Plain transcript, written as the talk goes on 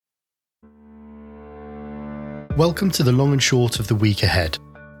Welcome to the long and short of the week ahead,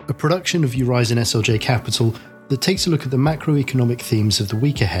 a production of Eurizon SLJ Capital that takes a look at the macroeconomic themes of the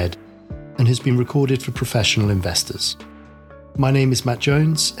week ahead and has been recorded for professional investors. My name is Matt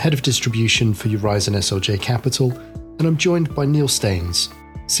Jones, Head of Distribution for Eurizon SLJ Capital, and I'm joined by Neil Staines,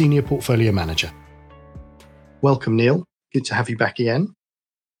 Senior Portfolio Manager. Welcome, Neil. Good to have you back again.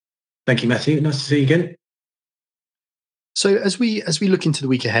 Thank you, Matthew. Nice to see you again. So as we look into the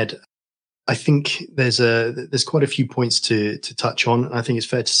week ahead, I think there's quite a few points to touch on. I think it's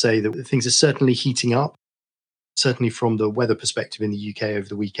fair to say that things are certainly heating up, certainly from the weather perspective in the UK over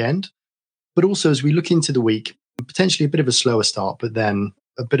the weekend. But also as we look into the week, potentially a bit of a slower start, but then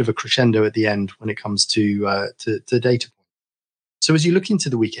a bit of a crescendo at the end when it comes to data points. So as you look into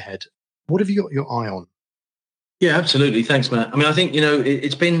the week ahead, what have you got your eye on? Yeah, absolutely. Thanks, Matt. I mean, I think,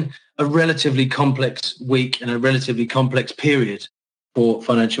 it's been a relatively complex week and a relatively complex period for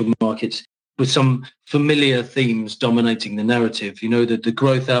financial markets, with some familiar themes dominating the narrative. The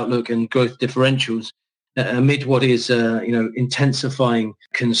growth outlook and growth differentials amid what is, intensifying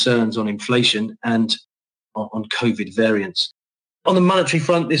concerns on inflation and on COVID variants. On the monetary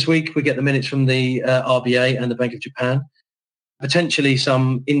front this week, we get the minutes from the RBA and the Bank of Japan. Potentially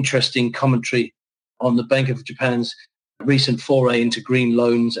some interesting commentary on the Bank of Japan's recent foray into green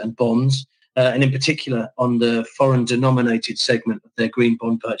loans and bonds, and in particular on the foreign-denominated segment of their green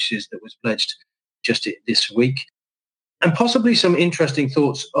bond purchases that was pledged just this week. And possibly some interesting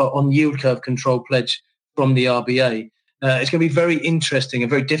thoughts on yield curve control pledge from the RBA. It's going to be very interesting and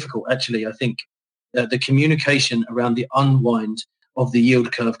very difficult, actually, I think, the communication around the unwind of the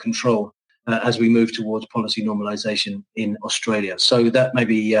yield curve control as we move towards policy normalisation in Australia. So that may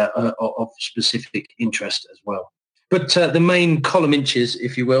be of specific interest as well. But the main column inches,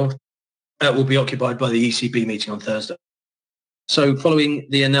 if you will be occupied by the ECB meeting on Thursday. So following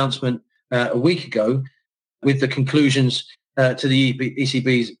the announcement a week ago with the conclusions to the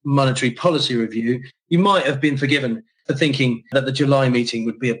ECB's monetary policy review, you might have been forgiven for thinking that the July meeting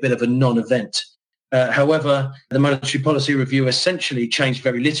would be a bit of a non-event. However, the monetary policy review essentially changed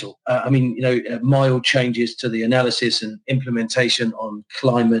very little. Mild changes to the analysis and implementation on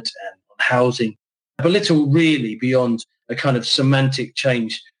climate and on housing, but little really beyond a kind of semantic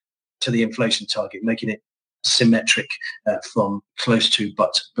change to the inflation target, making it symmetric from close to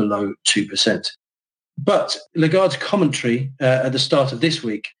but below 2%. But Lagarde's commentary at the start of this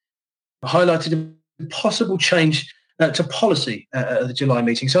week highlighted a possible change to policy at the July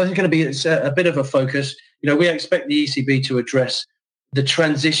meeting. So I think it's going to be a bit of a focus. We expect the ECB to address the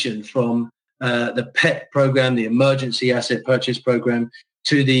transition from the PEP program, the Emergency Asset Purchase Program,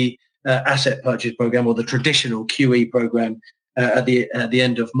 to the Asset Purchase Program, or the traditional QE program at the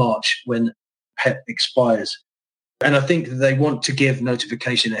end of March when PEP expires. And I think that they want to give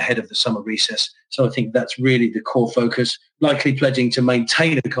notification ahead of the summer recess. So I think that's really the core focus, likely pledging to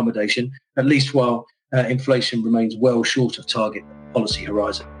maintain accommodation, at least while inflation remains well short of target policy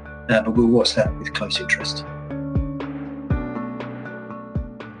horizon. But we'll watch that with close interest.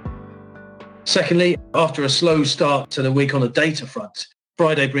 Secondly, after a slow start to the week on the data front,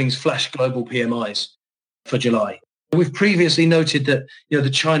 Friday brings flash global PMIs for July. We've previously noted that the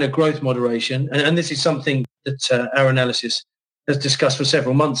China growth moderation, and this is something that our analysis has discussed for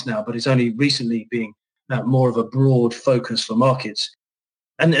several months now, but it's only recently being more of a broad focus for markets,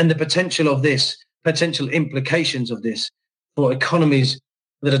 and the potential implications of this for economies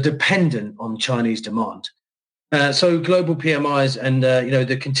that are dependent on Chinese demand. So global PMIs and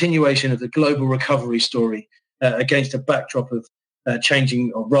the continuation of the global recovery story against a backdrop of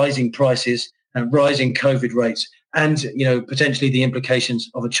changing or rising prices and rising COVID rates, and potentially the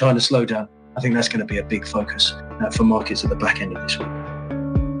implications of a China slowdown. I think that's going to be a big focus for markets at the back end of this week.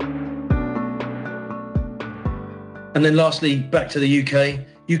 And then lastly, back to the UK.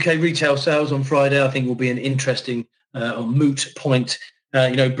 UK retail sales on Friday, I think, will be an interesting moot point,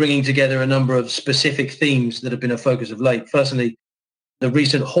 bringing together a number of specific themes that have been a focus of late. Firstly, the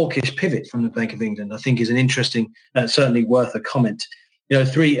recent hawkish pivot from the Bank of England, I think, is an interesting, certainly worth a comment.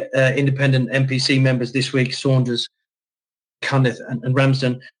 Three independent MPC members this week, Saunders, Cunliffe and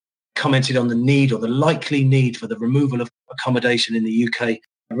Ramsden, commented on the need or the likely need for the removal of accommodation in the UK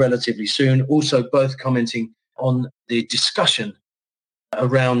relatively soon. Also both commenting on the discussion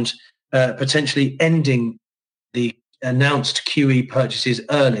around potentially ending the announced QE purchases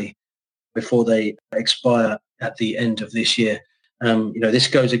early before they expire at the end of this year. This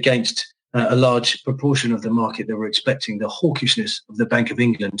goes against a large proportion of the market that were expecting the hawkishness of the Bank of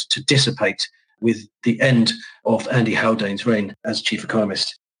England to dissipate with the end of Andy Haldane's reign as chief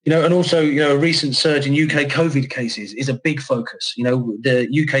economist. And also, a recent surge in UK COVID cases is a big focus. The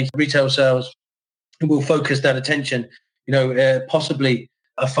UK retail sales will focus that attention, possibly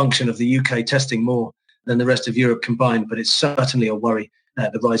a function of the UK testing more than the rest of Europe combined, but it's certainly a worry,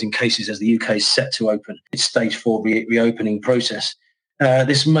 the rising cases as the UK is set to open its stage 4 reopening process.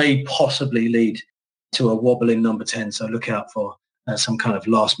 This may possibly lead to a wobble in number 10, so look out for some kind of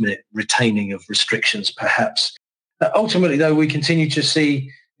last-minute retaining of restrictions, perhaps. Ultimately, though, we continue to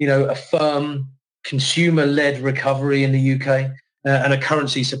see, a firm consumer-led recovery in the UK and a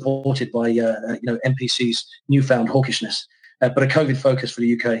currency supported by, MPC's newfound hawkishness, but a COVID focus for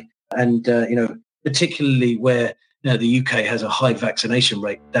the UK. And, particularly where the UK has a high vaccination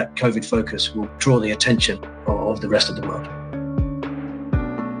rate, that COVID focus will draw the attention of the rest of the world.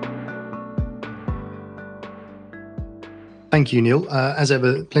 Thank you, Neil. As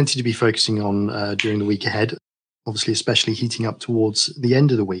ever, plenty to be focusing on during the week ahead, obviously, especially heating up towards the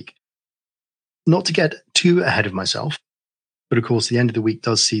end of the week. Not to get too ahead of myself, but of course, the end of the week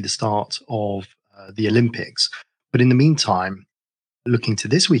does see the start of the Olympics. But in the meantime, looking to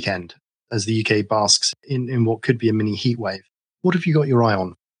this weekend, as the UK basks in what could be a mini heat wave, what have you got your eye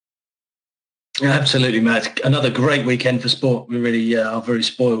on? Yeah, absolutely, Matt. Another great weekend for sport. We really are very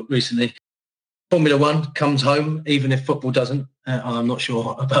spoiled recently. Formula One comes home, even if football doesn't. I'm not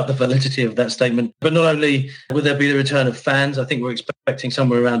sure about the validity of that statement. But not only will there be the return of fans, I think we're expecting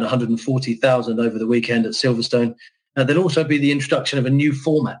somewhere around 140,000 over the weekend at Silverstone. There'll also be the introduction of a new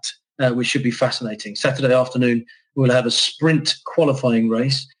format, which should be fascinating. Saturday afternoon, we'll have a sprint qualifying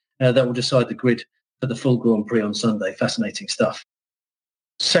race that will decide the grid for the full Grand Prix on Sunday. Fascinating stuff.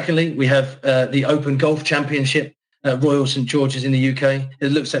 Secondly, we have the Open Golf Championship at Royal St George's in the UK.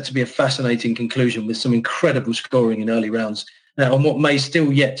 It looks set to be a fascinating conclusion with some incredible scoring in early rounds on what may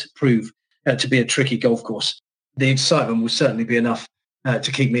still yet prove to be a tricky golf course. The excitement will certainly be enough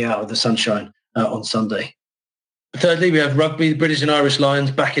to keep me out of the sunshine on Sunday. Thirdly, we have rugby. The British and Irish Lions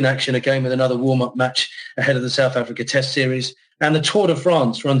back in action again with another warm-up match ahead of the South Africa Test Series. And the Tour de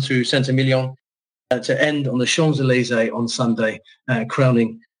France runs through Saint-Emilion to end on the Champs-Élysées on Sunday,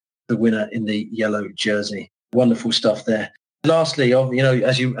 crowning the winner in the yellow jersey. Wonderful stuff there. Lastly,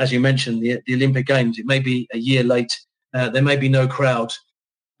 as you mentioned, the Olympic Games, it may be a year late. There may be no crowd,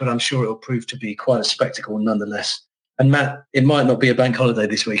 but I'm sure it'll prove to be quite a spectacle nonetheless. And Matt, it might not be a bank holiday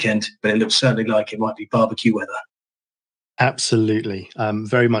this weekend, but it looks certainly like it might be barbecue weather. Absolutely. I'm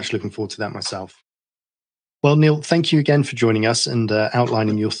very much looking forward to that myself. Well, Neil, thank you again for joining us and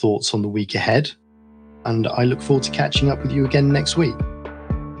outlining your thoughts on the week ahead. And I look forward to catching up with you again next week.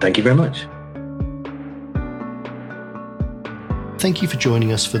 Thank you very much. Thank you for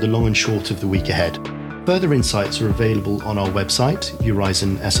joining us for the long and short of the week ahead. Further insights are available on our website,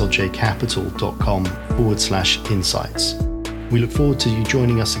 horizonsljcapital.com/insights. We look forward to you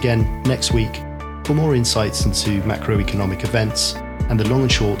joining us again next week for more insights into macroeconomic events and the long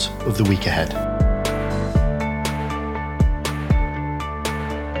and short of the week ahead.